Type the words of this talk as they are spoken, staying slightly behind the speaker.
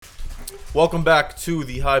Welcome back to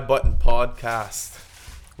the High Button Podcast.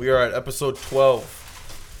 We are at episode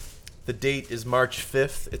 12. The date is March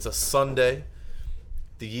 5th. It's a Sunday.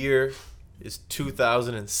 The year is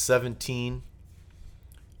 2017.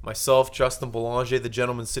 Myself, Justin Belanger, the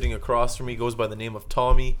gentleman sitting across from me, goes by the name of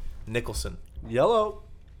Tommy Nicholson. Yellow.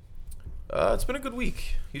 It's been a good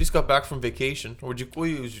week. You just got back from vacation. Or would you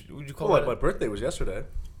call it? My birthday was yesterday.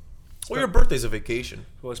 Well, your birthday's a vacation.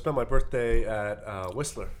 Well, I spent my birthday at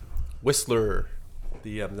Whistler,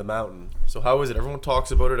 the mountain. So how is it? Everyone talks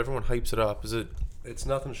about it. Everyone hypes it up. Is it It's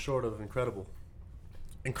nothing short of incredible.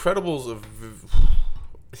 Incredibles of...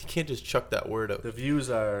 You can't just chuck that word out. The views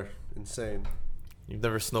are insane. You've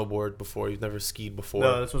never snowboarded before. You've never skied before.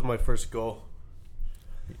 No, this was my first goal.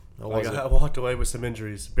 How was I it? walked away with some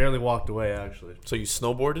injuries. Barely walked away, actually. So you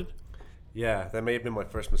snowboarded? Yeah, that may have been my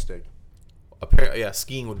first mistake. Yeah,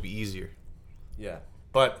 skiing would be easier. Yeah.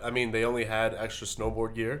 But, I mean, they only had extra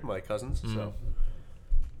snowboard gear, my cousins, so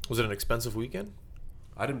Was it an expensive weekend?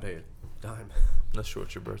 I didn't pay a dime. I'm not sure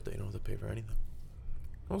it's your birthday. You don't have to pay for anything.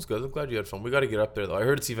 That was good. I'm glad you had fun. We got to get up there, though. I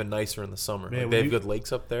heard it's even nicer in the summer. Man, Like, they have good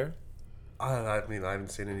lakes up there. I mean, I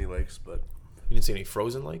haven't seen any lakes, but... You didn't see any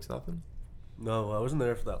frozen lakes? Nothing? No, I wasn't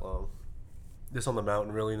there for that long. Just on the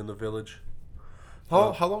mountain, really, and in the village.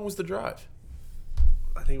 How long was the drive?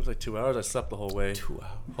 I think it was like 2 hours. I slept the whole way. 2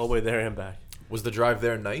 hours. Whole way there and back. Was the drive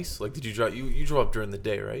there nice? Like, did you drive? You drove up during the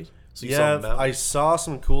day, right? So you saw Yeah, the mountains? I saw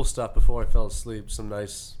some cool stuff before I fell asleep. Some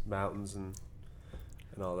nice mountains and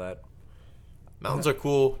all that. Mountains are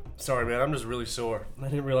cool. Sorry, man. I'm just really sore. I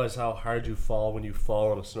didn't realize how hard you fall when you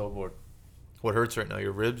fall on a snowboard. What hurts right now?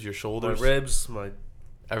 Your ribs, your shoulders, My ribs, my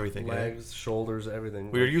everything. legs, shoulders,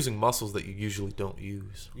 everything. We are using muscles that you usually don't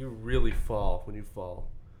use. You really fall when you fall.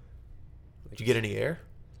 Did you get any air?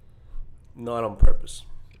 Not on purpose.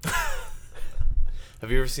 Have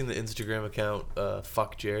you ever seen the Instagram account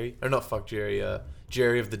Fuck Jerry? Or not Fuck Jerry,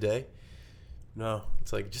 Jerry of the Day? No.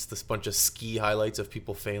 It's like just this bunch of ski highlights of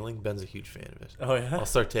people failing. Ben's a huge fan of it. Oh, yeah? I'll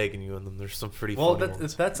start tagging you in them. There's some pretty Well, funny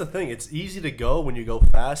ones. that's the thing. It's easy to go when you go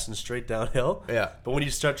fast and straight downhill. Yeah. But when you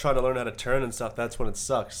start trying to learn how to turn and stuff, that's when it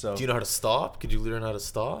sucks. So Do you know how to stop? Could you learn how to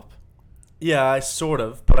stop? yeah, I sort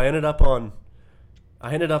of, but I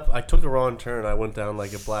took a wrong turn. I went down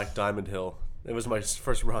like a black diamond hill. It was my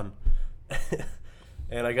first run.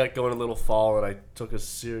 And I got going a little fall and I took a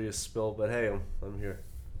serious spill, but hey, I'm here.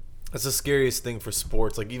 That's the scariest thing for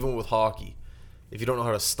sports. Like, even with hockey, if you don't know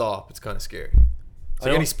how to stop, it's kind of scary. It's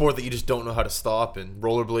like any sport that you just don't know how to stop, and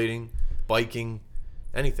rollerblading, biking,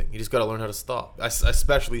 anything. You just got to learn how to stop,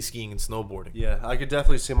 especially skiing and snowboarding. Yeah, I could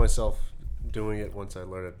definitely see myself doing it once I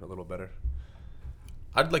learn it a little better.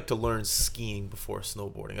 I'd like to learn skiing before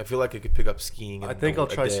snowboarding. I feel like I could pick up skiing in I think I'll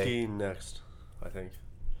try a day. skiing next. I think.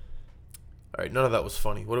 All right, none of that was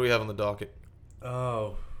funny. What do we have on the docket?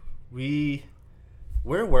 Oh,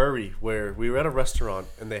 where were we? Where we were at a restaurant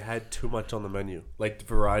and they had too much on the menu, like the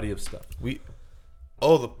variety of stuff.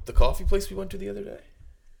 The coffee place we went to the other day?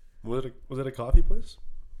 Was it a coffee place?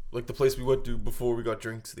 Like the place we went to before we got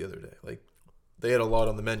drinks the other day. Like, they had a lot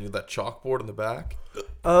on the menu. That chalkboard in the back.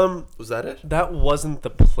 Was that it? That wasn't the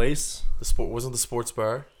place. Wasn't the sports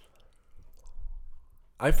bar?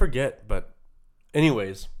 I forget, but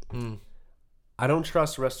anyways, I don't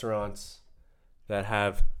trust restaurants that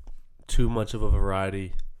have too much of a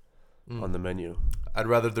variety on the menu. I'd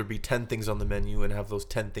rather there be 10 things on the menu and have those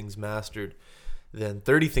 10 things mastered than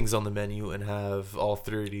 30 things on the menu and have all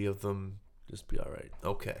 30 of them Just be all right.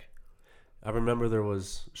 okay. I remember there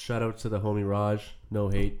was, shout out to the homie Raj, no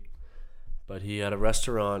hate, but he had a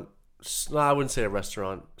restaurant. No, I wouldn't say a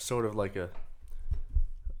restaurant, sort of like a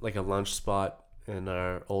lunch spot in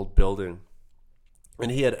our old building. And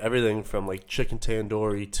he had everything from like chicken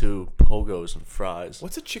tandoori to pogos and fries.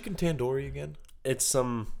 What's a chicken tandoori again? It's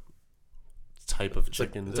some type of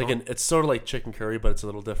chicken. Like, It's sort of like chicken curry, but it's a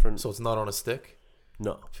little different. So it's not on a stick?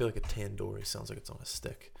 No, I feel like a tandoori sounds like it's on a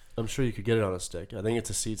stick. I'm sure you could get it on a stick. I think it's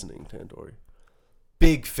a seasoning tandoori.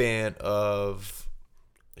 Big fan of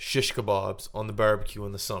shish kebabs on the barbecue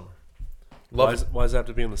in the summer. Why does it have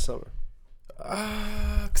to be in the summer?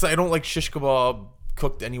 Because I don't like shish kebab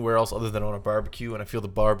cooked anywhere else other than on a barbecue, and I feel the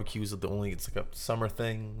barbecues are it's like a summer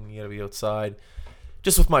thing. You gotta be outside.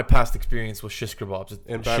 Just with my past experience with shish kebabs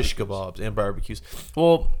and barbecues.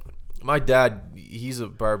 Well, my dad, he's a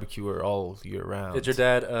barbecuer all year round. Is your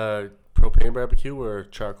dad propane barbecue or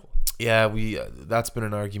charcoal? Yeah, that's been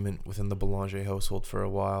an argument within the Belanger household for a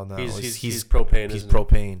while now. He's propane. He's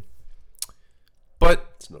propane.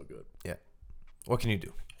 But it's no good. Yeah, what can you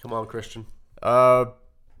do? Come on, Christian.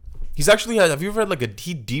 He's actually had. Have you ever had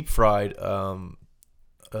he deep fried like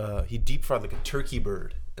a turkey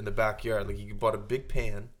bird in the backyard? Like, you bought a big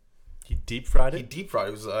pan, He deep fried He it? deep fried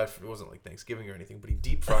it. It wasn't like Thanksgiving or anything, but he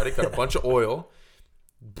deep fried it. Got a bunch of oil,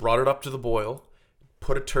 brought it up to the boil,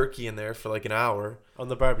 put a turkey in there for like an hour. On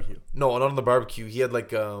the barbecue? No, not on the barbecue. He had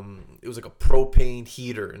like it was like a propane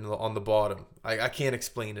heater on the bottom. I can't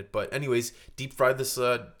explain it, but anyways, deep fried this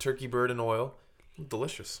turkey bird in oil.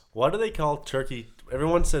 Delicious. Why do they call turkey?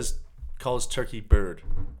 Everyone calls turkey bird.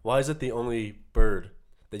 Why is it the only bird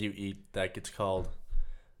that you eat that gets called?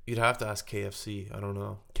 You'd have to ask KFC. I don't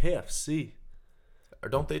know. KFC. Or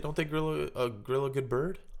don't they grill a good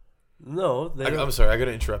bird? No, I'm sorry. I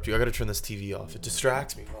gotta interrupt you. I gotta turn this TV off. It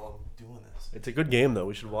distracts me while I'm doing this. It's a good game though.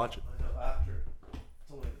 We should watch it. I know after.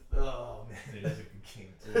 It's only, oh man, it is a good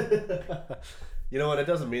game too. You know what? It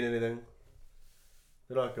doesn't mean anything.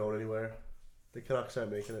 They're not going anywhere. The Canucks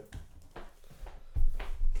aren't making it.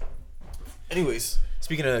 Anyways,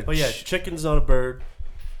 speaking of... Oh yeah, chicken's not a bird.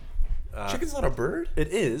 Chicken's not a bird? It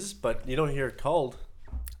is, but you don't hear it called.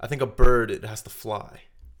 I think a bird, it has to fly.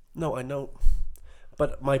 No, I know.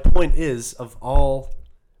 But my point is, of all,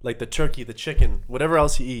 like the turkey, the chicken, whatever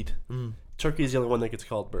else you eat, turkey is the only one that gets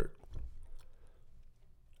called bird.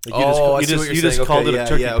 Like you just called it a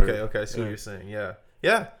turkey bird. Okay, I see what you're saying. Yeah.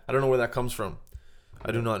 I don't know where that comes from.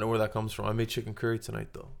 I do not know where that comes from. I made chicken curry tonight,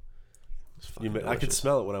 though. I could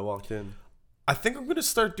smell it when I walked in. I think I'm going to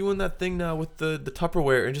start doing that thing now with the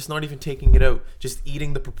Tupperware and just not even taking it out. Just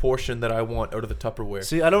eating the proportion that I want out of the Tupperware.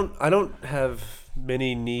 See, I don't have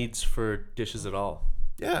many needs for dishes at all.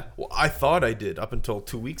 Yeah. Well, I thought I did up until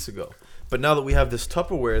 2 weeks ago. But now that we have this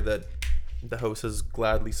Tupperware that the house has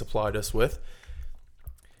gladly supplied us with,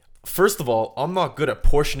 first of all, I'm not good at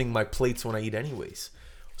portioning my plates when I eat anyways.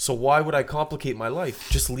 So why would I complicate my life?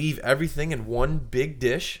 Just leave everything in one big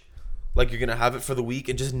dish, like you're going to have it for the week,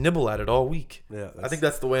 and just nibble at it all week. Yeah, I think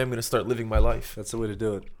that's the way I'm going to start living my life. That's the way to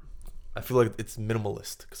do it. I feel like it's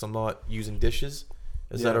minimalist because I'm not using dishes.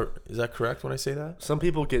 Is that correct when I say that? Some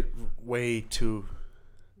people get way too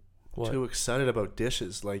excited about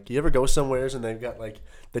dishes. Like, you ever go somewheres and they've got like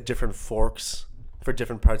the different forks for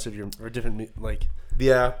different parts of or different like.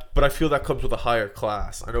 Yeah, but I feel that comes with a higher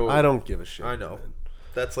class. I don't give a shit. I know. Man.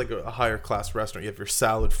 That's like a higher class restaurant. You have your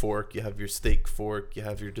salad fork, you have your steak fork, you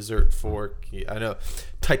have your dessert fork. I know.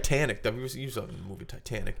 Titanic. You saw the movie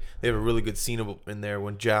Titanic. They have a really good scene in there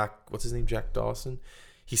when what's his name? Jack Dawson.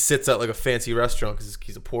 He sits at like a fancy restaurant because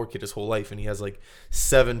he's a poor kid his whole life, and he has like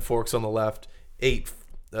 7 forks on the left, 8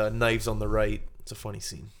 knives on the right. It's a funny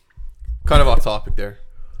scene. Kind of off topic there.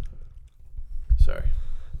 Sorry.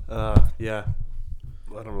 Yeah.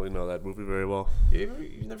 I don't really know that movie very well.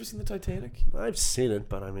 You've never seen the Titanic? I've seen it,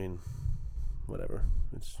 but I mean, whatever.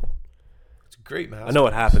 It's a great masterpiece. I know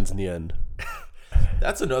what happens in the end.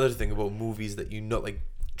 That's another thing about movies that you know, like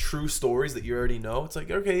true stories that you already know. It's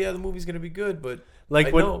like, okay, yeah, the movie's gonna be good, but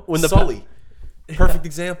like when the Sully, perfect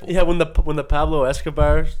example. Yeah, when the Pablo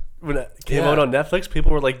Escobar came out on Netflix,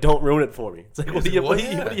 people were like, "Don't ruin it for me." It's like, what do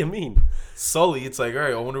you mean? Sully, it's like, all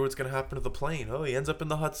right, I wonder what's gonna happen to the plane. Oh, he ends up in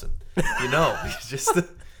the Hudson. You know, he's just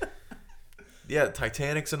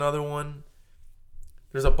Titanic's another one.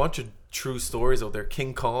 There's a bunch of true stories out there.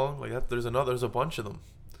 King Kong, like that. There's a bunch of them.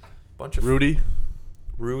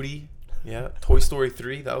 Rudy, yeah. Toy Story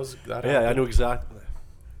 3, that happened. I knew exactly.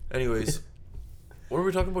 Anyways, what were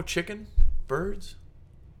we talking about? Chicken, birds.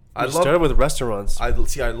 I started with restaurants. I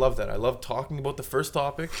love that. I love talking about the first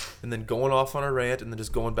topic and then going off on a rant and then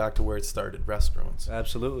just going back to where it started, restaurants.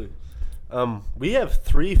 Absolutely. We have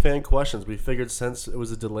 3 fan questions. We figured since it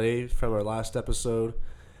was a delay from our last episode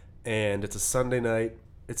and it's a Sunday night.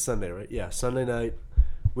 It's Sunday, right? Yeah, Sunday night.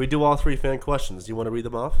 We do all 3 fan questions. Do you want to read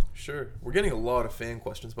them off? Sure. We're getting a lot of fan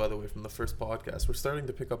questions, by the way, from the first podcast. We're starting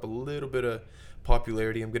to pick up a little bit of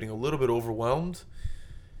popularity. I'm getting a little bit overwhelmed.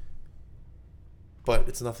 But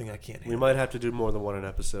it's nothing I can't handle. We might have to do more than one an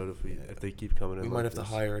episode if they keep coming in. We might have to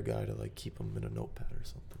hire a guy to like keep them in a notepad or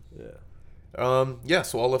something. Yeah.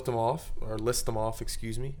 So I'll list them off. I'll list them off.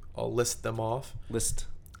 I'll list them off.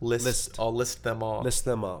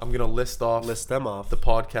 I'm gonna list them off the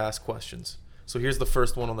podcast questions. So here's the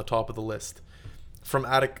first one on the top of the list. From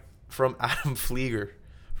Adam Flieger,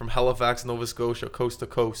 from Halifax, Nova Scotia, coast to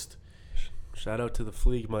coast. Shout out to the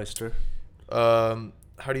Fleegmeister.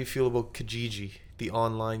 How do you feel about Kijiji, the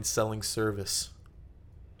online selling service?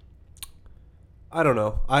 I don't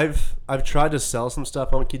know. I've tried to sell some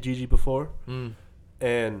stuff on Kijiji before,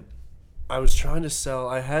 and I was trying to sell.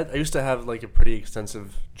 I used to have like a pretty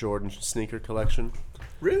extensive Jordan sneaker collection.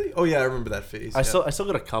 Really? Oh yeah, I remember that phase. I still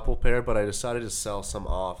got a couple pair, but I decided to sell some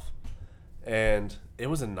off, and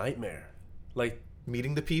it was a nightmare. Like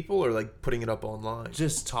meeting the people or like putting it up online?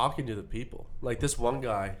 Just talking to the people. Like this one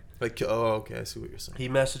guy. Like, oh, okay, I see what you're saying. He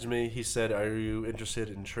messaged me. He said, "Are you interested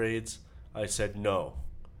in trades?" I said no.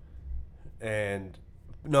 And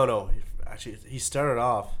no. Actually, he started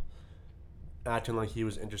off acting like he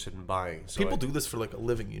was interested in buying. So People do this for like a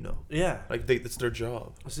living, you know. Yeah. Like that's their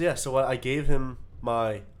job. So I gave him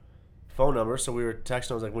my phone number. So we were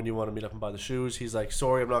texting. I was like, "When do you want to meet up and buy the shoes?" He's like,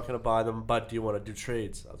 "Sorry, I'm not going to buy them, but do you want to do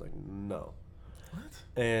trades?" I was like, "No." What?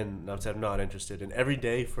 And I said, "I'm not interested." And every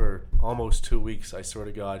day for almost 2 weeks, I swear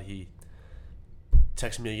to God, he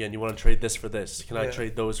texted me again. "You want to trade this for this? Can I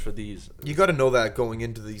trade those for these?" You got to know that going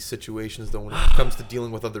into these situations, though, when it comes to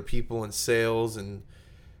dealing with other people and sales and.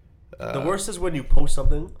 The worst is when you post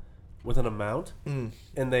something with an amount and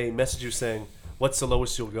they message you saying, "What's the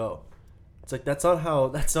lowest you'll go?" It's like that's not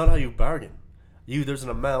how you bargain. There's an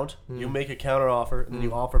amount, you make a counter offer, and then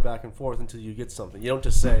you offer back and forth until you get something. You don't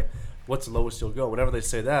just say, "What's the lowest you'll go?" Whenever they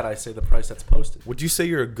say that, I say the price that's posted. Would you say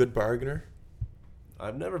you're a good bargainer? I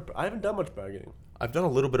haven't done much bargaining. I've done a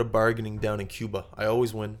little bit of bargaining down in Cuba. I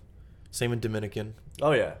always win. Same in Dominican.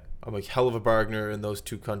 Oh yeah, I'm a hell of a bargainer in those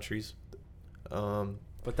two countries.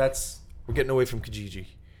 but that's We're getting away from Kijiji.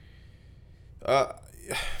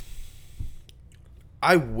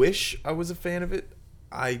 I wish I was a fan of it.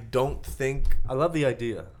 I don't think... I love the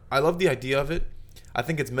idea. I love the idea of it. I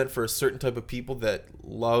think it's meant for a certain type of people that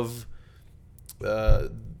love,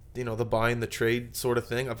 the buy and the trade sort of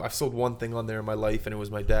thing. I've sold one thing on there in my life, and it was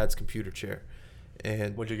my dad's computer chair.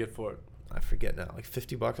 And what'd you get for it? I forget now, like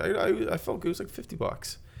 $50. I felt good. It was like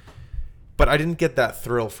 $50. But I didn't get that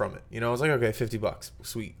thrill from it. I was like, okay, $50,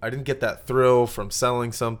 sweet. I didn't get that thrill from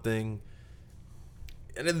selling something.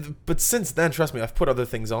 But since then, trust me, I've put other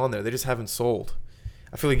things on there. They just haven't sold.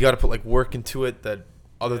 I feel like you got to put like work into it that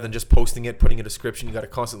other than just posting it, putting a description. You got to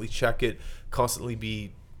constantly check it, constantly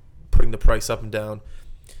be putting the price up and down.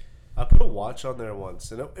 I put a watch on there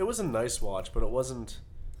once, and it was a nice watch, but it wasn't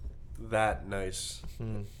that nice.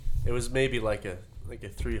 It was maybe like a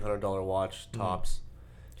 $300 watch tops.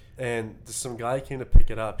 And some guy came to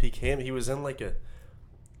pick it up. He was in like a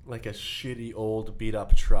shitty old beat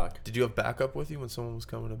up truck. Did you have backup with you when someone was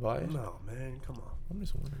coming to buy it? No, man, come on. I'm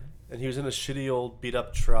just wondering. And he was in a shitty old beat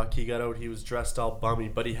up truck. He got out, he was dressed all bummy,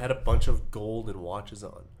 but he had a bunch of gold and watches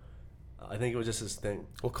on. I think it was just his thing.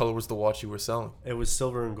 What color was the watch you were selling? It was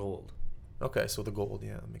silver and gold. Okay, so the gold,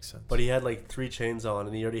 yeah, that makes sense. But he had like 3 chains on,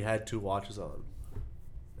 and he already had 2 watches on.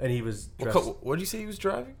 And he was dressed... What did you say he was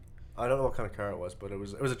driving? I don't know what kind of car it was, but it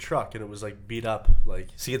was a truck, and it was like beat up. Like,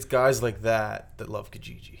 see, it's guys like that love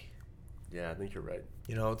Kijiji. Yeah, I think you're right.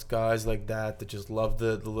 It's guys like that just love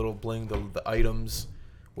the little bling, the items,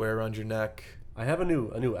 wear around your neck. I have a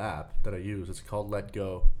new app that I use. It's called Let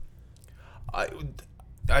Go.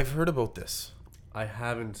 I've heard about this. I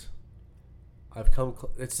haven't. I've come.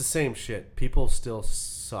 It's the same shit. People still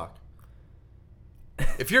suck.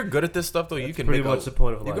 If you're good at this stuff, though, you can pretty make much the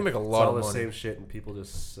point of life. You can make a lot of money. It's all the same shit, and people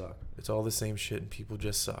just suck. It's all the same shit, and people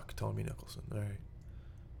just suck. Tommy Nicholson. All right.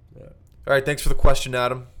 Yeah. All right. Thanks for the question,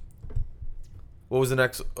 Adam. What was the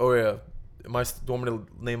next? Oh yeah. Do you want me to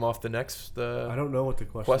name off the next? I don't know what the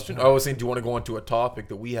question. I was saying, do you want to go on to a topic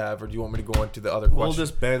that we have, or do you want me to go on to the other question? We'll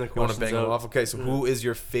just bang the questions. You want to bang them off? Okay. So, who is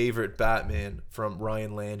your favorite Batman from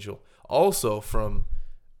Ryan Langell? Also from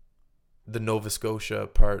the Nova Scotia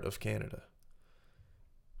part of Canada.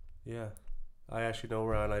 Yeah, I actually know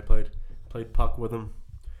Ryan. I played puck with him.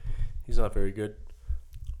 He's not very good.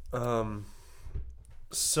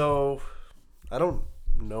 So I don't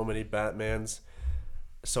know many Batmans,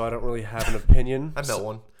 so I don't really have an opinion. I met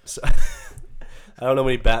one. So, I don't know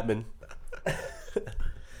many Batman.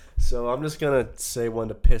 So I'm just gonna say one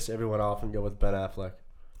to piss everyone off and go with Ben Affleck.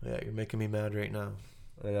 Yeah, you're making me mad right now.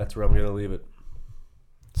 And that's where I'm gonna leave it.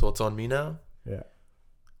 So it's on me now? Yeah.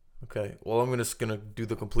 Okay. Well, I'm just gonna do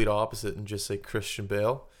the complete opposite and just say Christian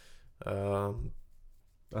Bale.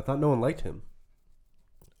 I thought no one liked him.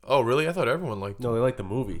 Oh, really? I thought everyone liked him. No, they liked the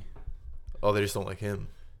movie. Oh, they just don't like him.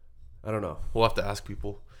 I don't know. We'll have to ask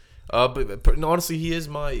people. But honestly, he is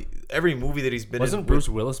every movie that he's been in. Wasn't Bruce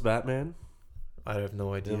Willis Batman? I have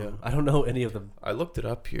no idea. Yeah. I don't know any of them. I looked it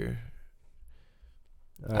up here.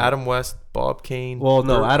 Adam West, Bob Kane. Well,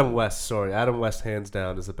 no, Adam West. Sorry, Adam West, hands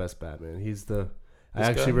down, is the best Batman. I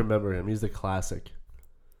actually remember him. He's the classic.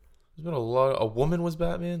 There's been a lot. A woman was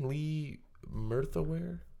Batman. Lee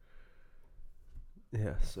Mirthaware.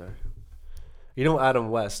 Yeah, sorry. You know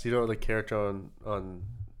Adam West. You know the character on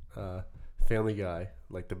Family Guy,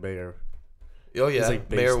 like the mayor. Oh yeah,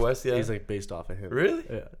 Mayor West. Yeah, he's like based off of him. Really?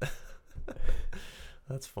 Yeah.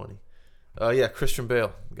 That's funny. Yeah, Christian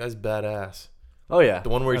Bale. The guy's badass. Oh yeah, the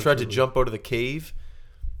one where he tried to jump out of the cave,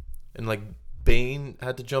 and like Bane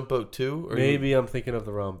had to jump out too? Or Maybe I'm thinking of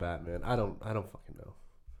the wrong Batman. I don't fucking know.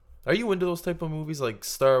 Are you into those type of movies like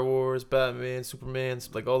Star Wars, Batman, Superman,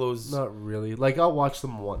 like all those? Not really. Like I'll watch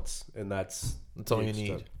them once, and that's all you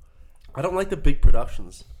need. I don't like the big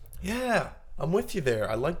productions. Yeah, I'm with you there.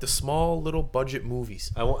 I like the small little budget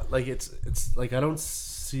movies. I want like it's like I don't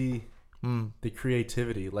see the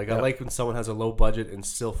creativity. Like I like when someone has a low budget and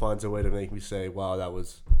still finds a way to make me say, "Wow, that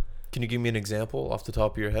was." Can you give me an example off the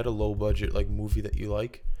top of your head, a low budget like movie that you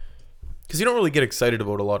like? Because you don't really get excited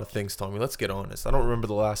about a lot of things, Tommy. Let's get honest. I don't remember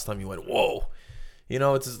the last time you went, whoa. You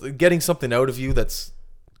know, it's getting something out of you that's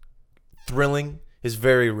thrilling is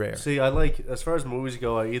very rare. See, I like, as far as movies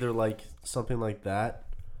go, I either like something like that.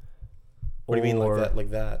 What do you mean like that?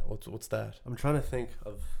 Like that? What's that? I'm trying to think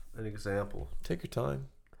of an example. Take your time.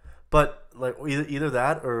 But like either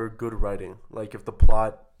that or good writing. Like if the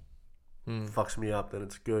plot fucks me up, then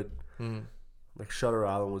it's good. Like Shutter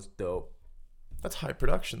Island was dope. That's high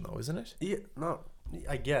production, though, isn't it? Yeah, no,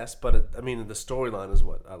 I guess, but I mean, the storyline is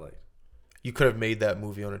what I like. You could have made that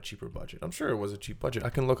movie on a cheaper budget. I'm sure it was a cheap budget. I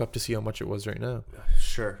can look up to see how much it was right now.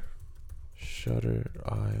 Sure. Shutter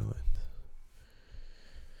Island.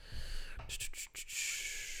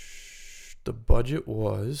 The budget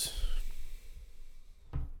was...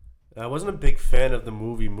 I wasn't a big fan of the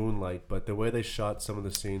movie Moonlight, but the way they shot some of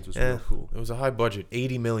the scenes was real cool. It was a high budget,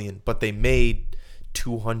 $80 million, but they made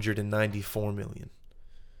 $294 million.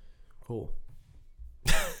 Cool.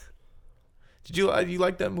 Did you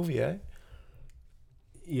like that movie, eh?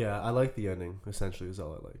 Yeah, I like the ending, essentially, is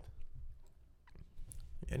all I liked.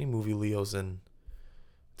 Any movie Leo's in.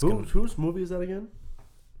 Whose movie is that again?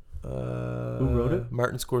 Who wrote it?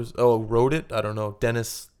 Martin Scorsese. Oh, wrote it? I don't know.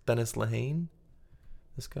 Dennis Lehane?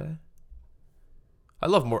 This guy? I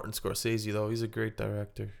love Martin Scorsese, though. He's a great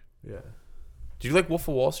director. Yeah. Did you like Wolf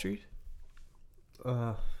of Wall Street?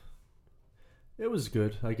 It was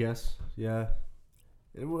good, I guess. Yeah.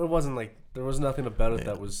 It wasn't like, there was nothing about it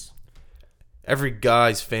that was... Every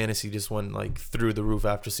guy's fantasy just went like through the roof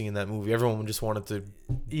after seeing that movie. Everyone just wanted to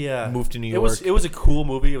move to New York. It was a cool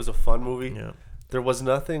movie. It was a fun movie. Yeah. There was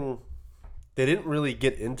nothing... They didn't really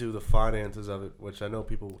get into the finances of it, which I know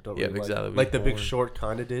people don't really exactly. Like The Big Short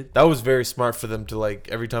kind of did. That was very smart for them to, like,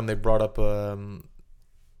 every time they brought up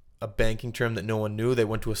a banking term that no one knew, they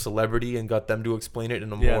went to a celebrity and got them to explain it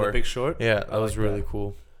in a more... Yeah, The Big Short? Yeah, that was really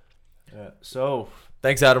cool. Yeah. So...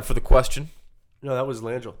 Thanks, Adam, for the question. No, that was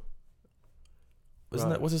Langell.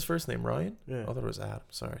 What's his first name? Ryan? Yeah. I thought it was Adam.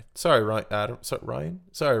 Sorry, Ryan. Adam. Ryan?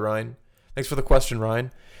 Sorry, Ryan. Thanks for the question,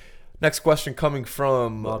 Ryan. Next question coming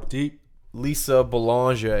from... Mob Deep. Lisa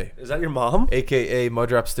Belanger. Is that your mom? A.K.A.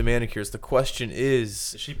 Mudraps to Manicures. The question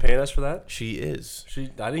is... Is she paying us for that? She is.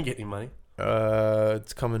 I didn't get any money.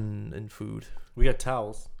 It's coming in food. We got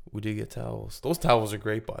towels. We did get towels. Those towels are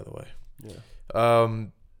great, by the way. Yeah.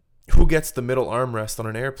 Who gets the middle armrest on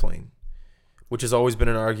an airplane? Which has always been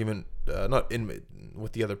an argument, not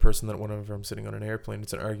with the other person, that whenever I'm sitting on an airplane,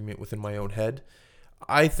 it's an argument within my own head.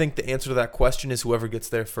 I think the answer to that question is whoever gets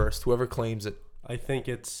there first, whoever claims it. I think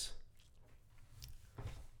it's...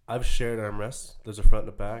 I've shared armrests. There's a front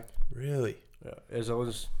and a back. Really? Yeah. There's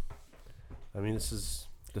always... I mean, this is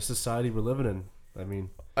the society we're living in. I mean...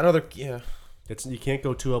 You can't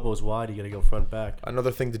go two elbows wide. You got to go front back.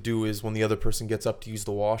 Another thing to do is when the other person gets up to use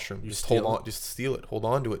the washroom, just hold on, just steal it. Hold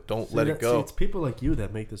on to it. Don't let it go. It's people like you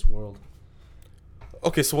that make this world.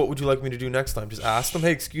 Okay, so what would you like me to do next time? Just ask them,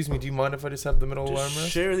 hey, excuse me, do you mind if I just have the middle armrest?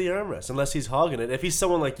 Share the armrest, unless he's hogging it. If he's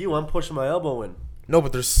someone like you, I'm pushing my elbow in. No,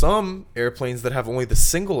 but there's some airplanes that have only the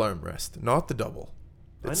single armrest, not the double.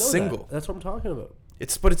 It's single. That's what I'm talking about.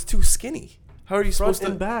 But it's too skinny. How are you supposed to?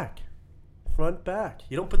 Front and back. Front back.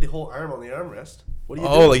 You don't put the whole arm on the armrest. What do you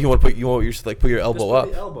do? Oh, like you want to put your elbow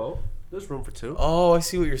up. The elbow. There's room for two. Oh, I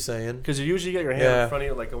see what you're saying. Because you usually get your hand in front of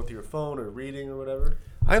you, like with your phone or reading or whatever.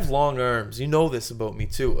 I have long arms. You know this about me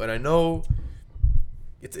too, and I know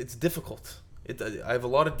it's difficult. I have a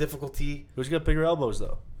lot of difficulty. Who's got bigger elbows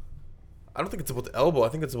though? I don't think it's about the elbow. I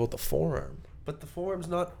think it's about the forearm. But the forearm's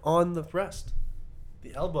not on the breast.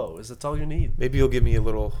 The elbow that's all you need. Maybe you'll give me a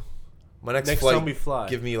little. My next flight, time we fly.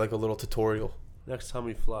 Give me like a little tutorial. Next time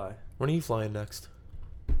we fly. When are you flying next?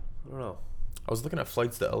 I don't know. I was looking at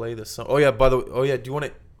flights to LA this summer. Oh yeah, by the way, do you want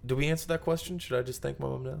to? Do we answer that question? Should I just thank my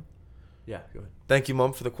mom now? Yeah, go ahead. Thank you,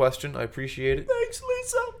 Mom, for the question. I appreciate it. Thanks,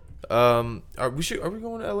 Lisa. Are we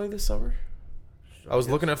going to LA this summer? I was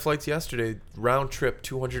looking at flights yesterday. Round trip,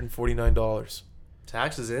 $249.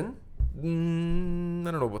 Taxes in?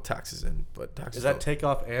 I don't know what taxes in, but taxes. Is that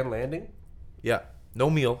takeoff and landing? Yeah,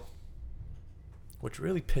 no meal. Which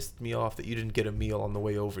really pissed me off that you didn't get a meal on the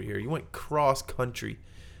way over here. You went cross country,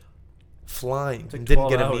 flying, and didn't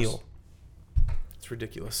get a meal. It's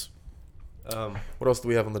ridiculous. Um, What else do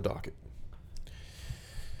we have on the docket?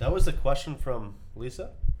 that was the question from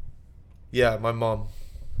Lisa. Yeah, my mom.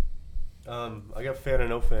 I got fan or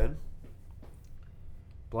no fan.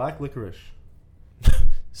 Black licorice.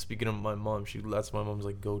 Speaking of my mom, that's my mom's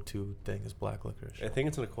like go-to thing is black licorice. I think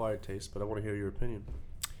it's an acquired taste, but I want to hear your opinion.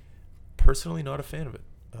 Personally, not a fan of it.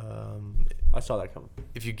 I saw that coming.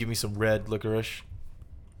 If you give me some red licorice,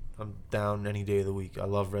 I'm down any day of the week. I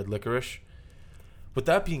love red licorice. With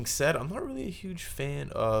that being said, I'm not really a huge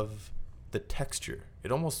fan of the texture.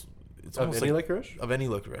 It's almost Any like licorice? of any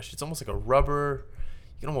licorice. It's almost like a rubber.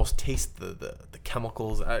 You can almost taste the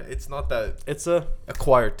chemicals. It's not that It's a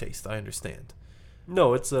acquired taste. I understand.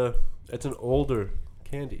 no. It's an older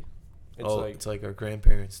candy. It's like our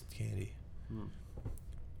grandparents' candy.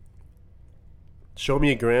 Show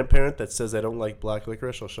me a grandparent that says they don't like black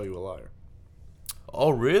licorice. I'll show you a liar.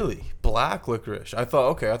 Oh, really? Black licorice. I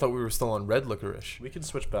thought we were still on red licorice. We can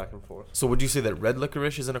switch back and forth. So would you say that red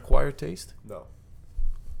licorice is an acquired taste? No.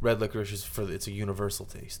 Red licorice it's a universal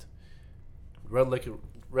taste. Red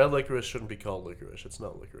licorice shouldn't be called licorice. It's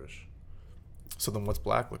not licorice. So then what's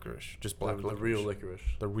black licorice? Just black The licorice. real licorice.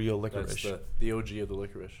 The real licorice. That's the OG of the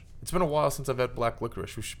licorice. It's been a while since I've had black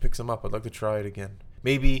licorice. We should pick some up. I'd like to try it again.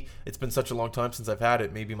 Maybe it's been such a long time since I've had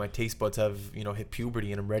it. Maybe my taste buds have, hit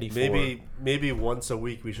puberty and I'm ready for it. Maybe once a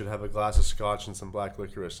week we should have a glass of scotch and some black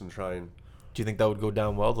licorice and try and... Do you think that would go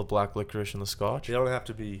down well, the black licorice and the scotch? They don't have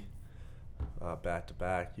to be back to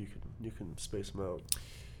back. You can space them out.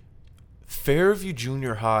 Fairview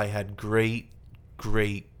Junior High had great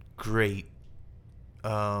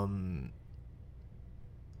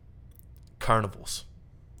carnivals.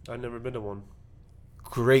 I've never been to one.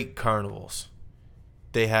 Great carnivals.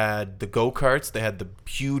 They had the go-karts. They had the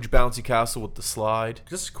huge bouncy castle with the slide.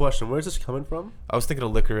 Just a question. Where's this coming from? I was thinking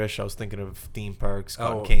of licorice. I was thinking of theme parks,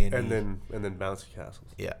 cotton candy. and then bouncy castles.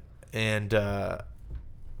 Yeah. And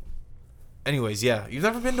anyways, yeah. You've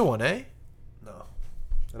never been to one, eh? No.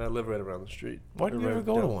 And I live right around the street. Why don't you ever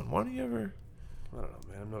go to one? Why don't you ever... I don't know,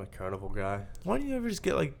 man. I'm not a carnival guy. Why don't you ever just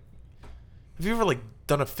get like... Have you ever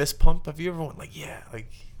done a fist pump? Have you ever went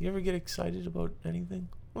you ever get excited about anything?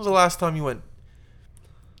 When was the last time you went...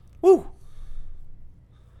 Woo!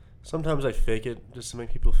 Sometimes I fake it just to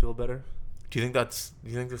make people feel better. Do you think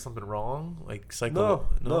there's something wrong?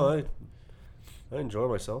 No, I enjoy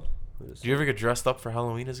myself. Do you ever get dressed up for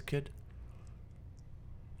Halloween as a kid?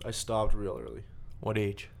 I stopped real early. What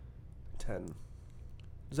age? 10.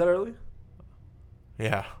 Is that early?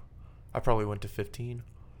 Yeah. I probably went to 15.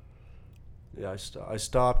 Yeah, I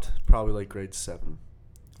stopped probably grade 7.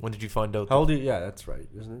 When did you find out? How old are you? Yeah, that's right.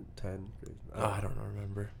 Isn't it 10? I don't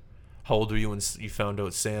remember. How old were you when you found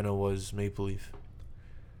out Santa was Maple Leaf?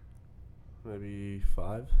 Maybe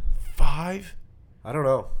 5. 5? I don't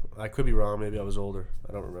know. I could be wrong. Maybe I was older.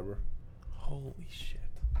 I don't remember. Holy shit.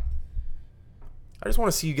 I just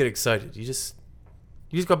want to see you get excited. You just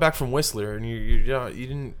got back from Whistler and you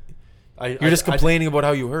didn't... You're just complaining about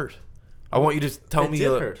how you hurt. I want you to tell me... It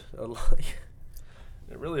did hurt.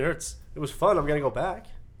 It really hurts. It was fun. I'm going to go back.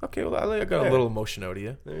 Okay, well, I got a little emotion out of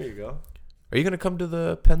you. There you go. Are you going to come to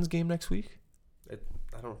the Pens game next week? I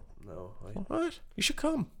don't know. What? You should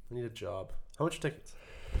come. I need a job. How much are tickets?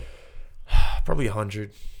 Probably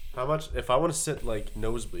 100. How much? If I want to sit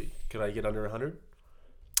nosebleed, could I get under 100?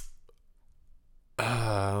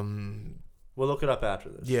 We'll look it up after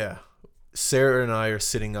this. Yeah. Sarah and I are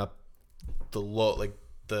sitting up the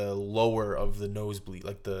lower of the nosebleed,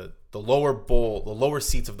 the lower bowl, the lower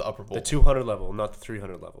seats of the upper bowl. The 200 level, not the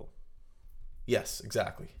 300 level. Yes,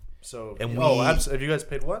 exactly. So, and have you guys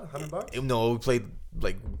paid what? $100? No, we played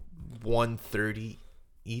 $130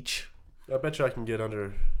 each. I bet you I can get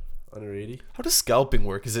under 80. How does scalping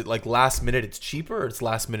work? Is it last minute it's cheaper or it's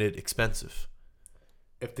last minute expensive?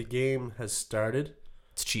 If the game has started,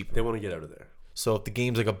 it's cheaper. They want to get out of there. So if the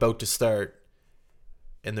game's about to start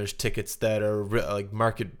and there's tickets that are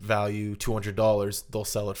market value $200, they'll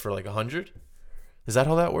sell it for $100. Is that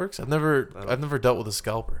how that works? I've never dealt with a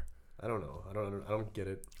scalper. I don't know. I don't get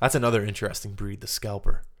it. That's another interesting breed, the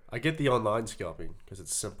scalper. I get the online scalping because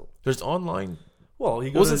it's simple. There's online. Well,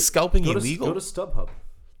 wasn't scalping illegal? Go to StubHub.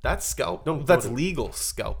 That's that's legal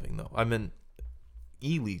scalping though. I mean,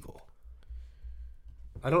 illegal.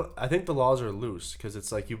 I think the laws are loose because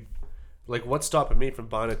it's what's stopping me from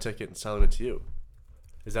buying a ticket and selling it to you?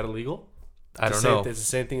 Is that illegal? I don't know. It's the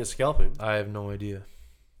same thing as scalping. I have no idea.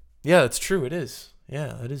 Yeah, that's true. It is.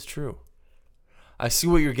 Yeah, that is true. I see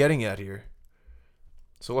what you're getting at here.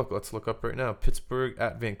 So let's look up right now. Pittsburgh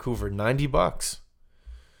at Vancouver, $90.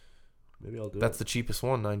 Maybe I'll do That's the cheapest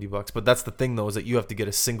one, $90. But that's the thing though, is that you have to get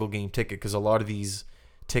a single game ticket because a lot of these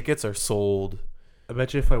tickets are sold I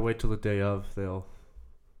bet you if I wait till the day of, they'll.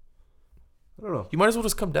 I don't know. You might as well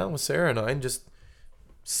just come down with Sarah and I and just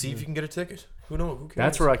see if you can get a ticket. Who knows? Who cares?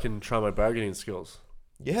 That's where I can try my bargaining skills.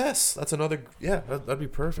 Yes, that's another. Yeah, that'd be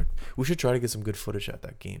perfect. We should try to get some good footage at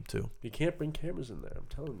that game too. You can't bring cameras in there. I'm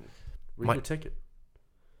telling you. Read your ticket.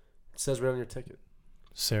 It says right on your ticket.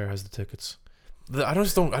 Sarah has the tickets. I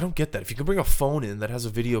don't get that. If you can bring a phone in that has a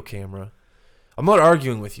video camera, I'm not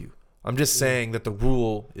arguing with you. I'm just saying that the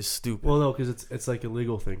rule is stupid. Well, no, because it's like a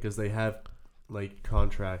legal thing because they have like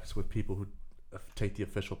contracts with people who take the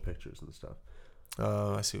official pictures and stuff.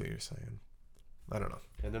 I see what you're saying. I don't know.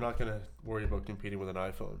 And they're not going to worry about competing with an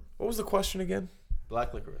iPhone. What was the question again?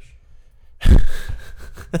 Black licorice.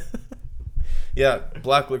 Yeah,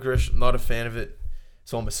 black licorice. Not a fan of it.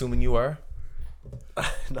 So I'm assuming you are.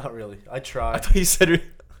 Not really. I try. I thought you said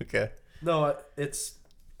okay. No,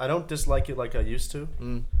 I don't dislike it like I used to.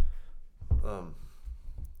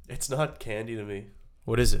 It's not candy to me.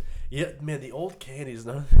 What is it? Yeah, man, the old candy is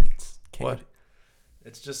not candy. What?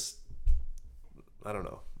 It's just I don't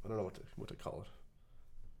know. I don't know what to call it.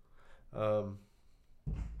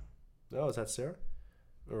 No, is that Sarah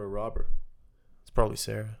or a robber? It's probably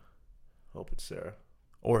Sarah. Hope it's Sarah.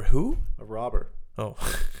 Or who? A robber. Oh.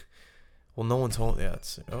 Well, no one's home. Yeah,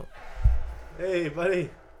 it's. Oh. Hey, buddy.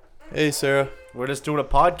 Hey, Sarah. We're just doing a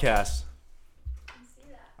podcast. I see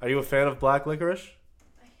that. Are you a fan of black licorice?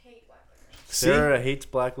 I hate black licorice. Sarah hates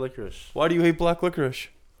black licorice. Why do you hate black licorice?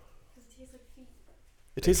 Because it tastes like feet.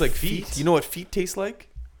 It tastes like feet. You know what feet taste like?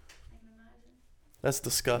 I can imagine. That's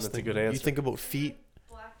disgusting. That's a good answer. You think about feet.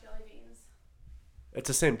 Black jelly beans. It's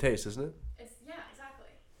the same taste, isn't it? Yeah, exactly.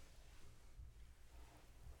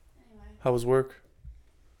 Anyway. How was work?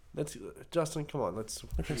 That's Justin. Come on, let's.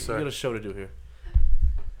 Okay, we sorry. got a show to do here.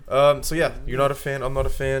 So yeah, you're not a fan. I'm not a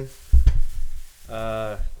fan.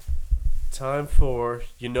 Time for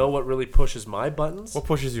what really pushes my buttons? What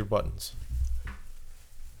pushes your buttons?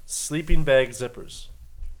 Sleeping bag zippers.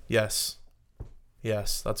 Yes.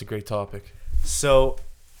 Yes, that's a great topic. So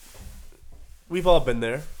we've all been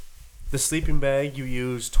there. The sleeping bag you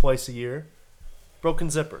use twice a year, broken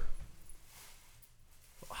zipper.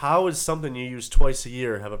 How is something you use twice a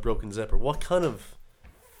year have a broken zipper? What kind of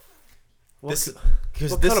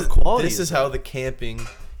quality? This is how the camping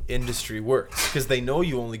industry works, because they know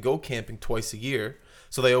you only go camping twice a year,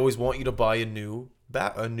 so they always want you to buy a new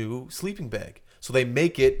sleeping bag. So they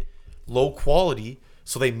make it low quality,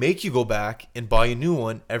 so they make you go back and buy a new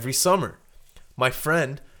one every summer. My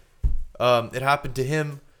friend, it happened to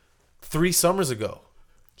him 3 summers ago.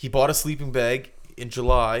 He bought a sleeping bag in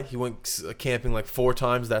July. He went camping like 4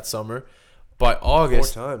 times that summer. By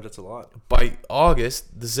August, 4 times, that's a lot. By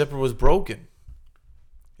August, the zipper was broken.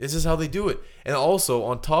 This is how they do it. And also,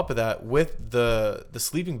 on top of that, with the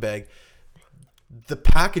sleeping bag, the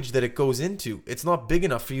package that it goes into, it's not big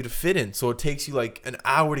enough for you to fit in. So it takes you like an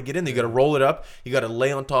hour to get in there. You got to roll it up. You got to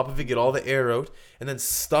lay on top of it, get all the air out, and then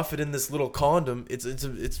stuff it in this little condom. It's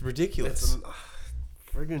ridiculous. It's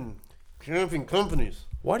friggin' camping companies.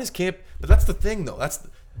 Why does camp? But that's the thing, though.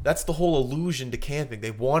 That's the whole illusion to camping.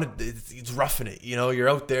 They want it. It's roughing it. You're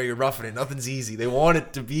out there. You're roughing it. Nothing's easy. They want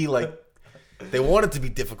it to be like. They want it to be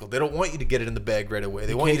difficult. They don't want you to get it in the bag right away.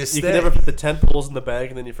 They want you to stay. You can never put the tent poles in the bag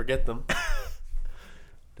and then you forget them.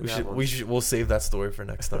 We'll save that story for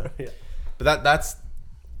next time. Yeah. But that's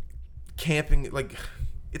camping. Like,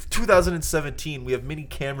 it's 2017. We have mini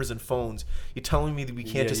cameras and phones. You're telling me that we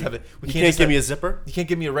can't just have it? You can't give me a zipper. You can't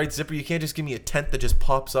give me a right zipper. You can't just give me a tent that just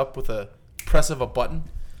pops up with a press of a button.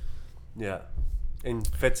 Yeah, and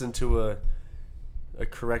fits into a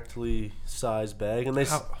correctly sized bag. And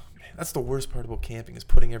that's the worst part about camping, is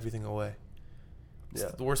putting everything away. It's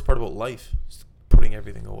Yeah. the worst part about life is putting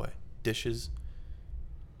everything away. Dishes,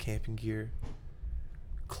 camping gear,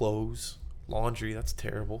 clothes, laundry. That's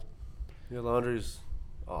terrible. Your laundry's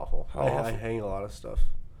awful. How I awful? hang a lot of stuff.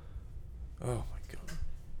 Oh my god.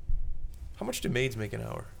 How much do maids make an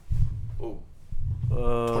hour? Oh,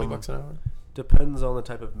 $20 an hour? Depends on the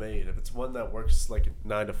type of maid. If it's one that works like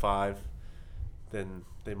 9 to 5, then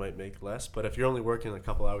they might make less. But if you're only working a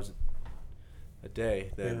couple hours a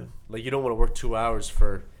day, then like you don't want to work 2 hours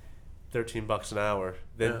for $13 an hour,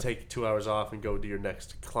 then take 2 hours off and go to your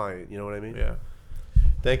next client. You know what I mean? Yeah.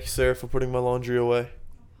 Thank you, Sarah, for putting my laundry away.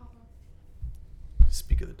 No problem.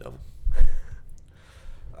 Speak of the devil.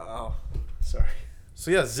 Oh, sorry.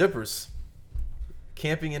 So yeah, zippers.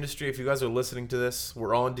 Camping industry, if you guys are listening to this,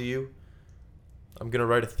 we're on to you. I'm going to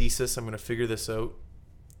write a thesis. I'm going to figure this out.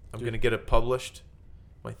 I'm going to get it published,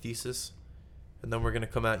 my thesis, and then we're going to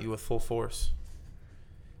come at you with full force.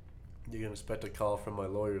 You can expect a call from my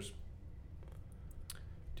lawyers.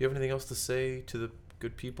 Do you have anything else to say to the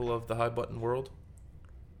good people of the high button world?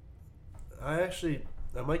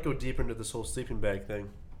 I might go deeper into this whole sleeping bag thing.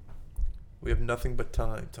 We have nothing but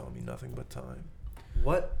time, Tommy. Nothing but time.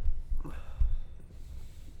 What?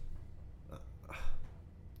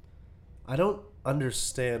 I don't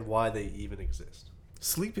understand why they even exist.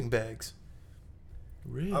 Sleeping bags.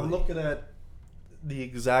 Really? I'm looking at the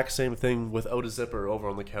exact same thing without a zipper over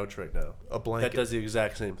on the couch right now. A blanket. That does the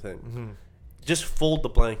exact same thing. Mm-hmm. Just fold the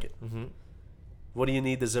blanket. Mm-hmm. What do you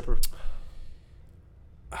need the zipper?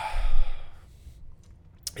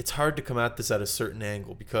 It's hard to come at this at a certain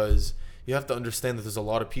angle because you have to understand that there's a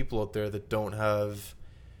lot of people out there that don't have,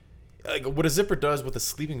 like, what a zipper does with a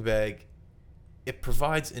sleeping bag. It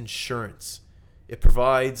provides insurance. It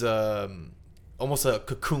provides almost a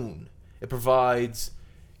cocoon. It provides,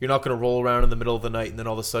 you're not going to roll around in the middle of the night and then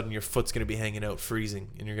all of a sudden your foot's going to be hanging out freezing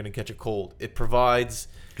and you're going to catch a cold. It provides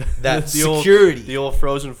that security. The old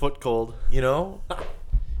frozen foot cold. You know?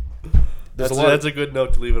 That's a good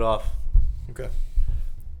note to leave it off. Okay.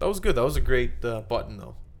 That was good. That was a great button,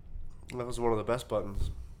 though. That was one of the best buttons.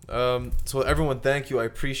 So everyone, thank you. I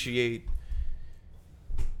appreciate,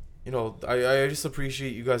 I just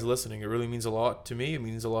appreciate you guys listening. It really means a lot to me. It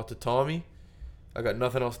means a lot to Tommy. I got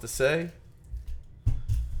nothing else to say.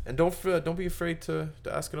 And don't be afraid to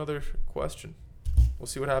ask another question. We'll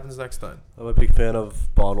see what happens next time. I'm a big fan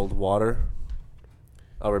of bottled water.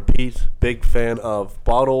 I'll repeat, big fan of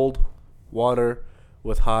bottled water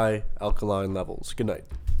with high alkaline levels. Good night.